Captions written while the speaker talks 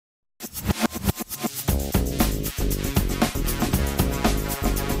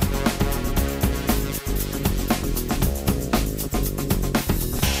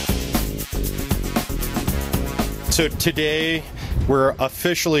So today we're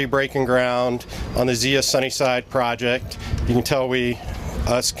officially breaking ground on the Zia Sunnyside project. You can tell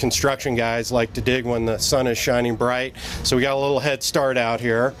us construction guys like to dig when the sun is shining bright, so we got a little head start out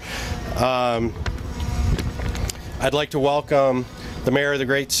here. I'd like to welcome the mayor of the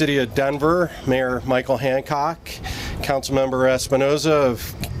great city of Denver, Mayor Michael Hancock, Councilmember Espinoza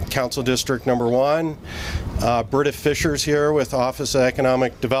of Council District Number 1, Britta Fisher's here with Office of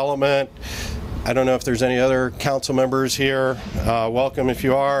Economic Development. I don't know if there's any other council members here. Welcome if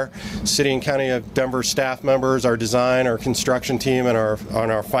you are. City and County of Denver staff members, our design, our construction team, and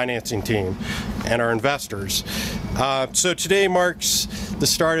our financing team, and our investors. So today marks the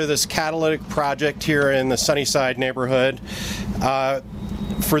start of this catalytic project here in the Sunnyside neighborhood.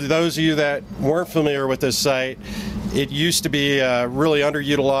 For those of you that weren't familiar with this site, it used to be a really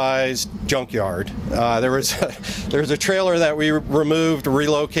underutilized junkyard. There was a trailer that we removed,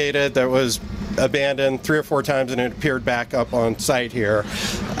 relocated, that was abandoned 3 or 4 times, and it appeared back up on site here.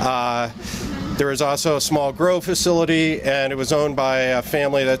 There was also a small grow facility, and it was owned by a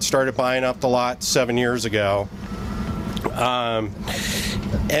family that started buying up the lot 7 years ago. And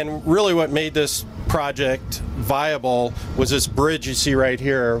really what made this project viable was this bridge you see right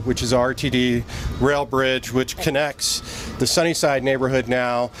here, which is a RTD rail bridge, which connects the Sunnyside neighborhood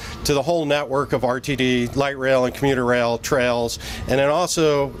now to the whole network of RTD light rail and commuter rail trails. And then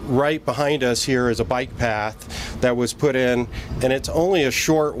also right behind us here is a bike path that was put in, and it's only a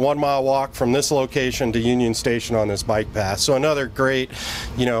short 1-mile walk from this location to Union Station on this bike path. So another great,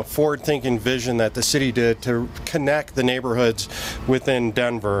 forward-thinking vision that the city did to connect the neighborhoods within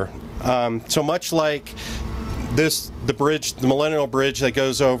Denver. So much like the bridge, the Millennial Bridge that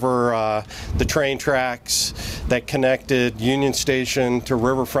goes over the train tracks that connected Union Station to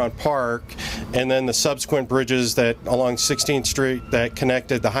Riverfront Park, and then the subsequent bridges that along 16th Street that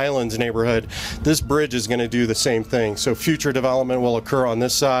connected the Highlands neighborhood, this bridge is going to do the same thing. So future development will occur on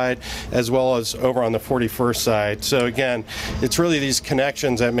this side as well as over on the 41st side. So again, it's really these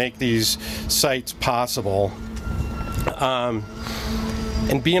connections that make these sites possible.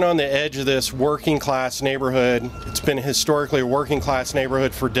 And being on the edge of this working class neighborhood, it's been historically a working class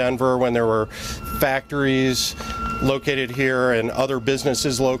neighborhood for Denver when there were factories located here and other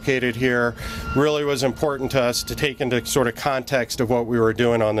businesses located here, really was important to us to take into sort of context of what we were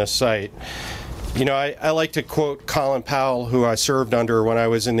doing on this site. I like to quote Colin Powell, who I served under when I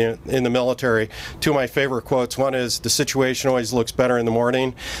was in the military. 2 of my favorite quotes. One is, "The situation always looks better in the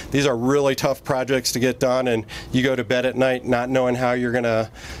morning." These are really tough projects to get done, and you go to bed at night not knowing how you're going to,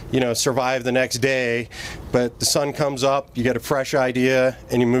 survive the next day. But the sun comes up, you get a fresh idea,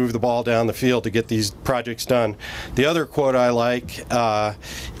 and you move the ball down the field to get these projects done. The other quote I like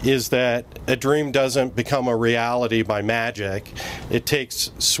is that a dream doesn't become a reality by magic. It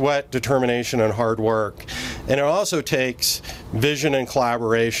takes sweat, determination, and hard work. And it also takes vision and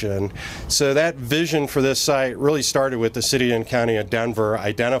collaboration. So that vision for this site really started with the City and County of Denver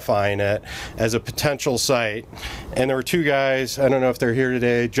identifying it as a potential site. And there were 2 guys, I don't know if they're here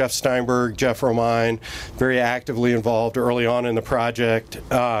today, Jeff Steinberg, Jeff Romine, very actively involved early on in the project,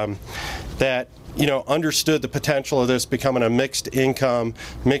 that understood the potential of this becoming a mixed income,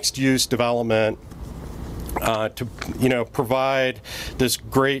 mixed use development to provide this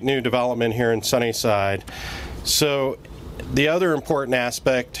great new development here in Sunnyside. So the other important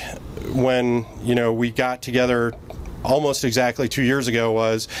aspect when we got together almost exactly 2 years ago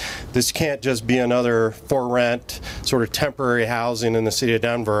was this can't just be another for rent sort of temporary housing in the city of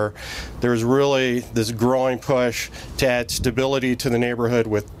Denver. There's really this growing push to add stability to the neighborhood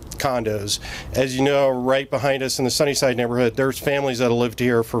with condos. As you know, right behind us in the Sunnyside neighborhood, there's families that have lived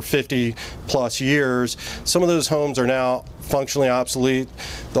here for 50 plus years. Some of those homes are now functionally obsolete.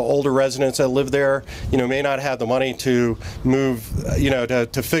 The older residents that live there, may not have the money to move,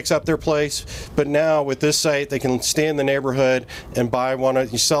 to fix up their place. But now with this site, they can stay in the neighborhood and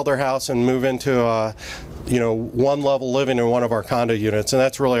sell their house and move into a one level living in one of our condo units, and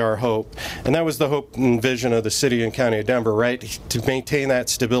that's really our hope. And that was the hope and vision of the City and County of Denver, right? To maintain that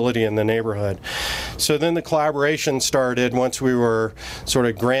stability in the neighborhood. So then the collaboration started once we were sort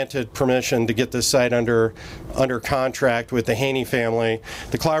of granted permission to get this site under contract with the Haney family.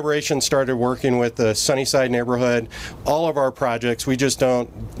 The collaboration started working with the Sunnyside neighborhood. All of our projects, we just don't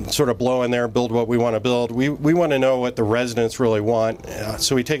sort of blow in there and build what we want to build. We want to know what the residents really want.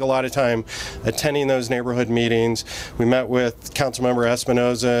 So we take a lot of time attending those neighborhood meetings. We met with Councilmember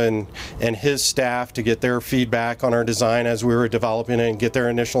Espinoza and his staff to get their feedback on our design as we were developing it and get their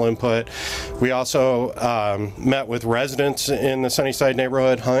initial input. We also met with residents in the Sunnyside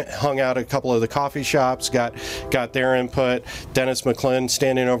neighborhood, hung out at a couple of the coffee shops, got got their input. Dennis McClin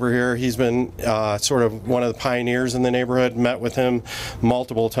standing over here, he's been sort of one of the pioneers in the neighborhood, met with him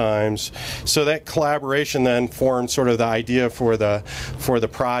multiple times. So that collaboration then formed sort of the idea for the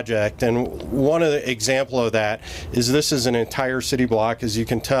project. And one of the example of that is this is an entire city block, as you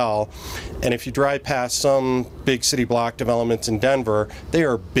can tell. And if you drive past some big city block developments in Denver, they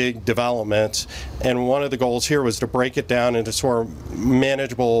are big developments. And one of the goals here was to break it down into sort of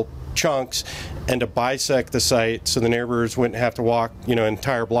manageable chunks and to bisect the site so the neighbors wouldn't have to walk, an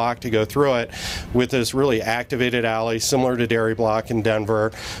entire block to go through it, with this really activated alley similar to Dairy Block in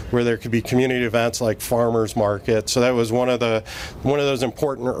Denver, where there could be community events like farmers market. So that was one of those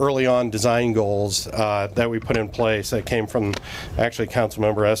important early on design goals that we put in place that came from actually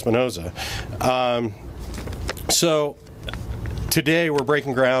Councilmember Espinoza. So today we're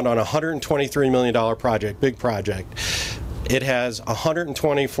breaking ground on a $123 million project, big project. It has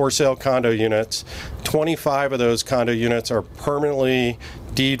 120 for-sale condo units. 25 of those condo units are permanently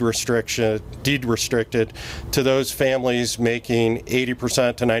deed restricted to those families making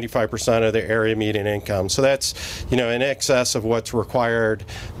 80% to 95% of their area median income. So that's, in excess of what's required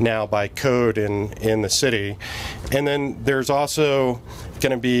now by code in the city. And then there's also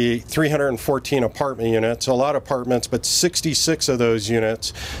going to be 314 apartment units, a lot of apartments, but 66 of those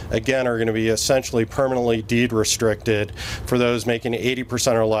units, again, are going to be essentially permanently deed restricted for those making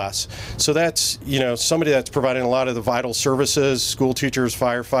 80% or less. So that's, somebody that's providing a lot of the vital services, school teachers,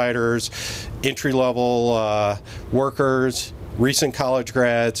 firefighters, entry-level workers, recent college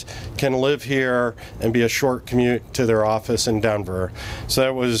grads can live here and be a short commute to their office in Denver. So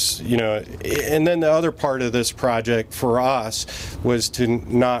that was, and then the other part of this project for us was to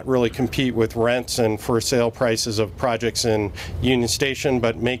not really compete with rents and for sale prices of projects in Union Station,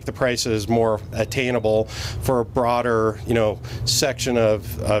 but make the prices more attainable for a broader, section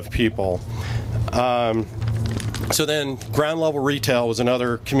of people. So then ground level retail was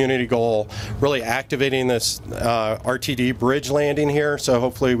another community goal, really activating this RTD bridge landing here. So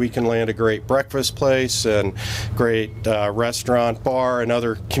hopefully we can land a great breakfast place and great restaurant, bar, and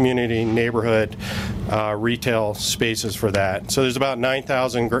other community neighborhood retail spaces for that. So there's about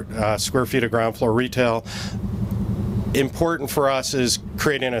 9,000 square feet of ground floor retail. Important for us is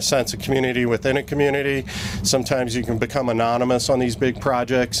creating a sense of community within a community. Sometimes you can become anonymous on these big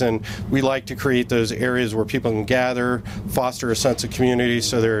projects, and we like to create those areas where people can gather, foster a sense of community.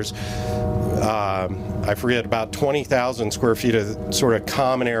 So there's, I forget, about 20,000 square feet of sort of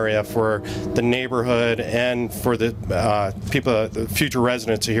common area for the neighborhood and for the people, the future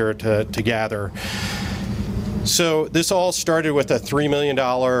residents here to gather. So this all started with a $3 million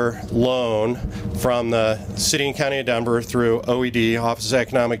loan from the City and County of Denver through OED, Office of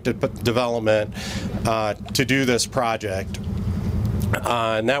Economic Development, to do this project.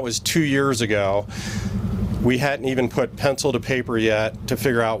 And that was 2 years ago. We hadn't even put pencil to paper yet to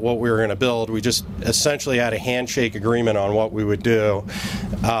figure out what we were going to build. We just essentially had a handshake agreement on what we would do.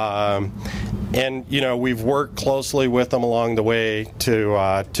 And, we've worked closely with them along the way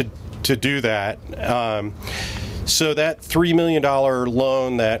to do that. So that $3 million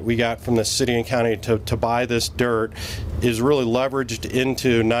loan that we got from the city and county to buy this dirt is really leveraged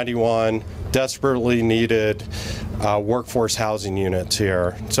into 91 desperately needed workforce housing units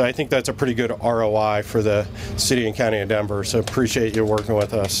here. So I think that's a pretty good ROI for the city and county of Denver. So appreciate you working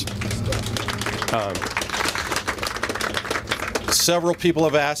with us. Several people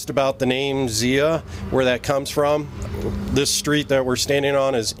have asked about the name Zia, where that comes from. This street that we're standing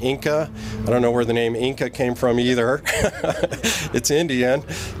on is Inca. I don't know where the name Inca came from either. It's Indian.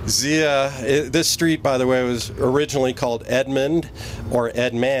 Zia, this street, by the way, was originally called Edmund or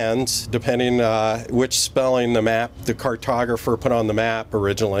Edmands, depending which spelling the cartographer put on the map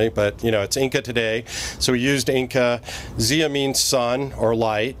originally. But, it's Inca today. So we used Inca. Zia means sun or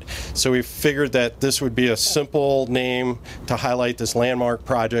light. So we figured that this would be a simple name to highlight this landmark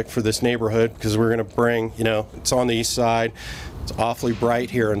project for this neighborhood, because we're going to bring, it's on the east side. It's awfully bright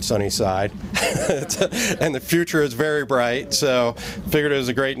here in Sunnyside, and the future is very bright, so figured it was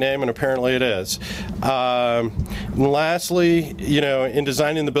a great name, and apparently it is. And lastly, in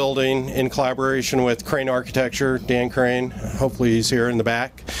designing the building in collaboration with Crane Architecture, Dan Crane, hopefully he's here in the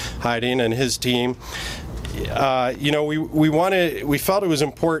back hiding, and his team, we felt it was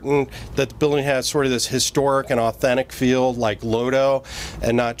important that the building has sort of this historic and authentic feel like Lodo,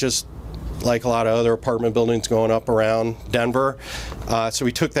 and not just like a lot of other apartment buildings going up around Denver. So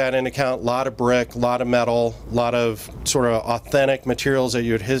we took that into account. A lot of brick, a lot of metal, a lot of sort of authentic materials that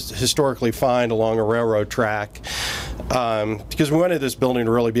you'd historically find along a railroad track. because we wanted this building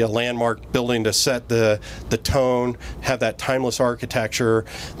to really be a landmark building to set the tone, have that timeless architecture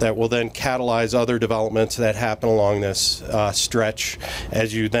that will then catalyze other developments that happen along this stretch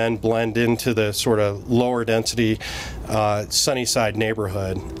as you then blend into the sort of lower density Sunnyside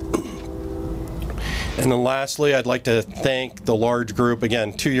neighborhood. And then lastly, I'd like to thank the large group.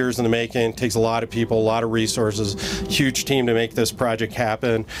 Again, 2 years in the making, takes a lot of people, a lot of resources, huge team to make this project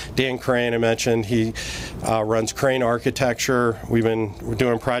happen. Dan Crane, I mentioned, he runs Crane Architecture. We're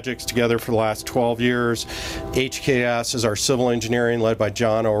doing projects together for the last 12 years. HKS is our civil engineering, led by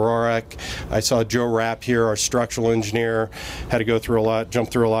John O'Rourke. I saw Joe Rapp here, our structural engineer, had to jump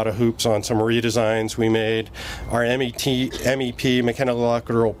through a lot of hoops on some redesigns we made. Our MEP, Mechanical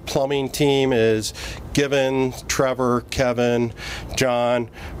Electrical Plumbing team is Given, Trevor, Kevin, John,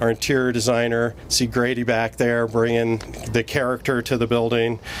 our interior designer. See Grady back there bringing the character to the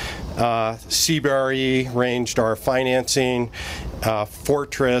building. CBRE arranged our financing.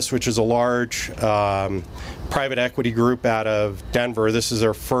 Fortress, which is a large private equity group out of Denver. This is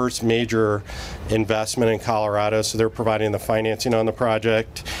their first major investment in Colorado, so they're providing the financing on the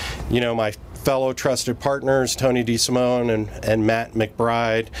project. You know, my fellow trusted partners, Tony DeSimone and Matt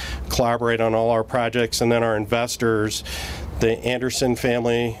McBride, collaborate on all our projects, and then our investors, the Anderson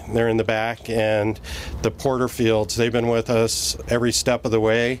family, they're in the back, and the Porterfields, they've been with us every step of the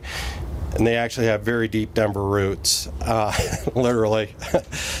way, and they actually have very deep Denver roots, literally,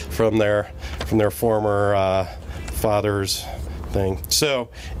 from their former father's thing. So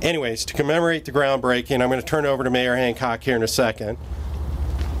anyways, to commemorate the groundbreaking, I'm going to turn it over to Mayor Hancock here in a second.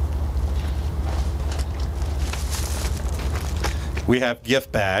 We have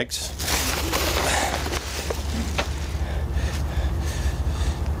gift bags.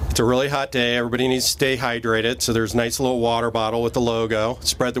 It's a really hot day. Everybody needs to stay hydrated, so there's a nice little water bottle with the logo.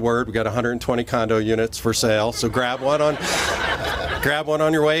 Spread the word. We got 120 condo units for sale, so grab one on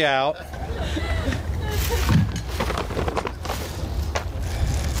your way out.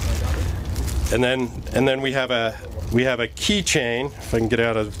 And then we have a keychain, if I can get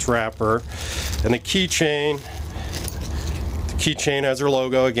out of its wrapper, and the keychain has our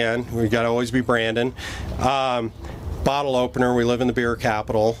logo again. We got to always be branding. Bottle opener. We live in the beer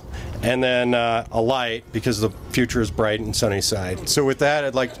capital, and then a light because the future is bright in Sunnyside. So with that,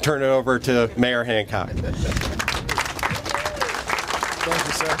 I'd like to turn it over to Mayor Hancock. Thank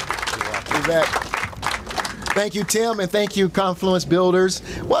you, sir. You bet. Thank you, Tim, and thank you, Confluence Builders.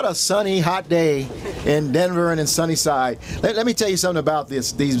 What a sunny, hot day in Denver and in Sunnyside. Let me tell you something about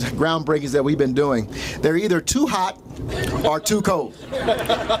these groundbreakings that we've been doing. They're either too hot or too cold.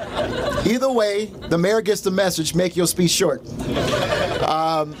 Either way, the mayor gets the message, make your speech short.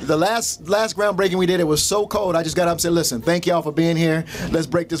 The last groundbreaking we did, it was so cold, I just got up and said, listen, thank y'all for being here. Let's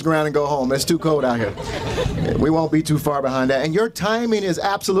break this ground and go home. It's too cold out here. We won't be too far behind that. And your timing is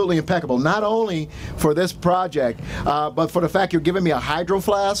absolutely impeccable, not only for this project, but for the fact you're giving me a hydro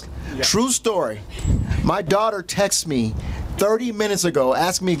flask. Yeah. True story. My daughter texts me 30 minutes ago,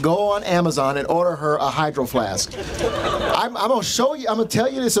 asked me to go on Amazon and order her a hydro flask. I'm gonna show you, I'm gonna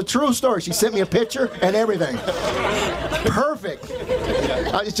tell you it's a true story. She sent me a picture and everything. Perfect.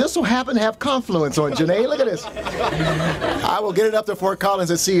 It just so happened to have Confluence on, Janae. Look at this. I will get it up to Fort Collins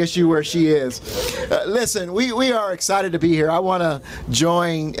at CSU where she is. Listen, we are excited to be here. I want to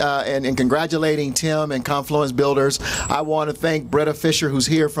join in congratulating Tim and Confluence Builders. I want to thank Bretta Fisher, who's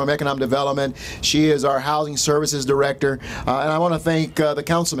here from Economic Development. She is our Housing Services Director. And I want to thank the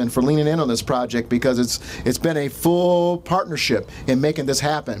councilman for leaning in on this project because it's been a full partnership in making this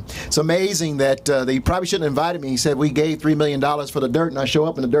happen. It's amazing that they probably shouldn't have invited me. He said we gave $3 million for the dirt, and I show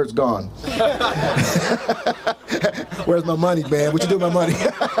up and the dirt's gone. Where's my money, man? What you do with my money?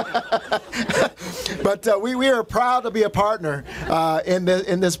 But we are proud to be a partner in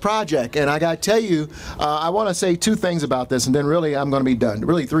this project. And I got to tell you, I want to say two things about this, and then really I'm going to be done.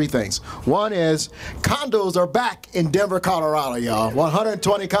 Really three things. One is condos are back in Denver, Colorado, y'all.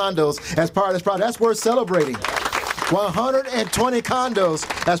 120 condos as part of this project. That's worth celebrating. 120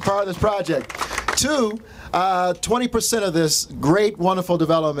 condos as part of this project. Two, 20% of this great, wonderful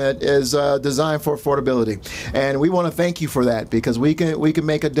development is designed for affordability, and we want to thank you for that because we can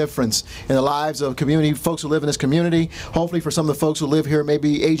make a difference in the lives of community folks who live in this community. Hopefully, for some of the folks who live here,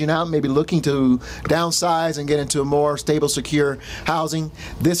 maybe aging out, maybe looking to downsize and get into a more stable, secure housing.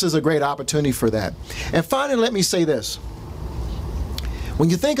 This is a great opportunity for that. And finally, let me say this. When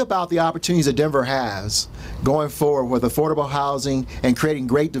you think about the opportunities that Denver has going forward with affordable housing and creating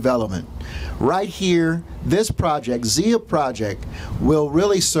great development, right here, this project, ZIA project, will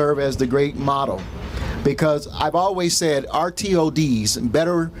really serve as the great model. Because I've always said RTODs,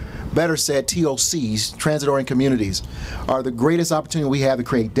 better better said TOCs, transit-oriented communities, are the greatest opportunity we have to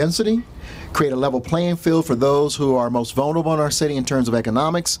create density, create a level playing field for those who are most vulnerable in our city in terms of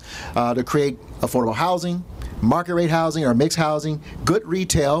economics, to create affordable housing, market rate housing or mixed housing, good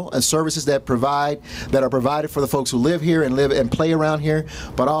retail and services that are provided for the folks who live here and play around here,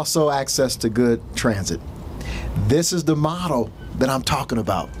 but also access to good transit. This is the model that I'm talking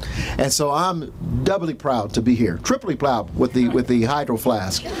about. And so I'm doubly proud to be here, triply proud with the Hydro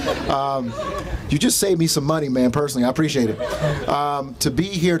Flask. You just saved me some money, man, personally. I appreciate it. To be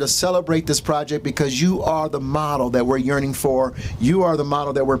here to celebrate this project because you are the model that we're yearning for. You are the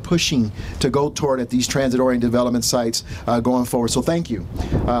model that we're pushing to go toward at these transit-oriented development sites going forward. So thank you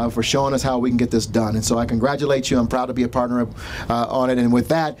for showing us how we can get this done. And so I congratulate you. I'm proud to be a partner on it. And with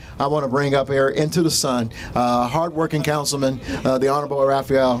that, I want to bring up here into the sun, hardworking councilman, the Honorable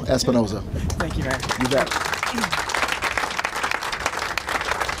Rafael Espinoza. Thank you, Mayor. You bet.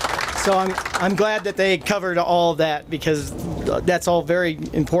 So I'm glad that they covered all of that because that's all very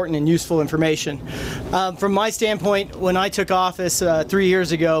important and useful information. From my standpoint, when I took office 3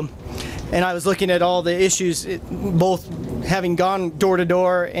 years ago, and I was looking at all the issues, both having gone door to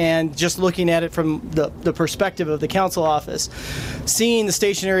door and just looking at it from the perspective of the council office, seeing the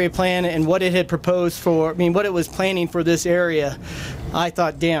station area plan and what it had proposed for, what it was planning for this area, I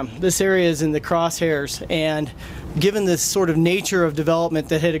thought, damn, this area is in the crosshairs. And given the sort of nature of development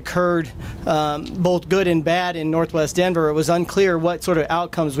that had occurred, both good and bad in Northwest Denver, it was unclear what sort of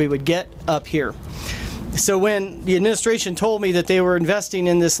outcomes we would get up here. So when the administration told me that they were investing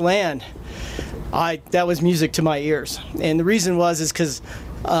in this land, that was music to my ears. And the reason is because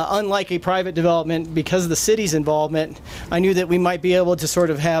unlike a private development, because of the city's involvement, I knew that we might be able to sort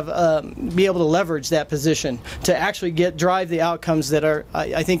of be able to leverage that position to actually drive the outcomes that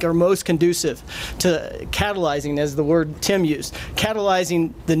I think are most conducive to catalyzing, as the word Tim used,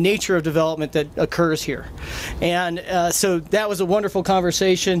 catalyzing the nature of development that occurs here. And so that was a wonderful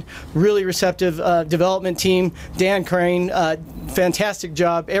conversation, really receptive development team. Dan Crane, fantastic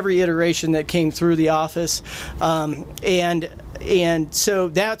job, every iteration that came through the office. And so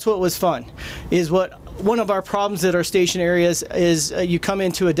that's what was fun, one of our problems at our station areas is you come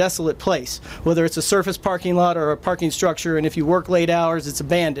into a desolate place, whether it's a surface parking lot or a parking structure, and if you work late hours, it's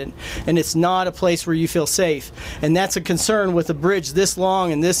abandoned, and it's not a place where you feel safe. And that's a concern with a bridge this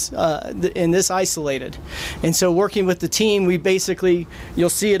long and this isolated. And so working with the team, we basically,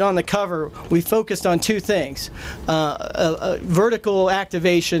 you'll see it on the cover, we focused on two things. Vertical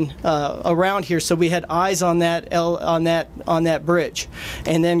activation around here, so we had eyes on that bridge,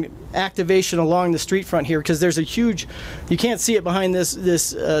 and then activation along the street front here, because there's a huge, you can't see it behind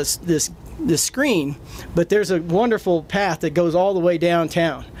this screen, but there's a wonderful path that goes all the way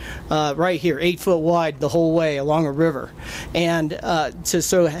downtown, right here, 8 foot wide the whole way along a river. And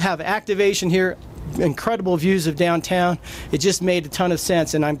to have activation here, incredible views of downtown, it just made a ton of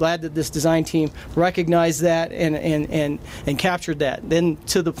sense, and I'm glad that this design team recognized that and captured that. Then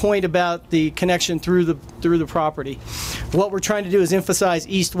to the point about the connection through the property, what we're trying to do is emphasize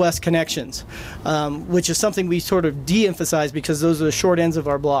east-west connections, which is something we sort of de-emphasize because those are the short ends of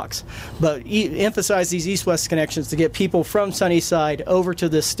our blocks, but emphasize these east-west connections to get people from Sunnyside over to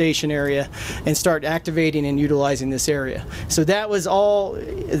this station area and start activating and utilizing this area. So that's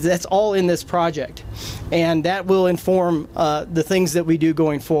all in this project. And that will inform the things that we do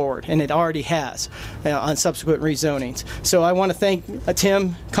going forward, and it already has on subsequent rezonings. So I want to thank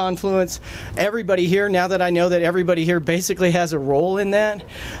Tim, Confluence, everybody here. Now that I know that everybody here basically has a role in that,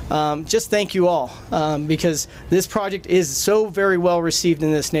 just thank you all, because this project is so very well received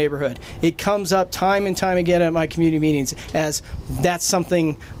in this neighborhood. It comes up time and time again at my community meetings as that's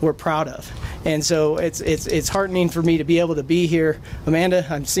something we're proud of. And so it's heartening for me to be able to be here. Amanda,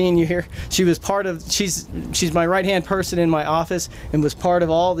 I'm seeing you here. She was part of, she's my right-hand person in my office and was part of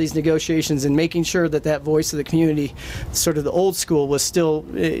all these negotiations and making sure that voice of the community, sort of the old school, was still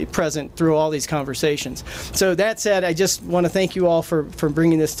present through all these conversations. So that said, I just want to thank you all for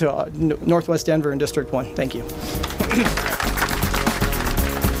bringing this to Northwest Denver and District 1. Thank you.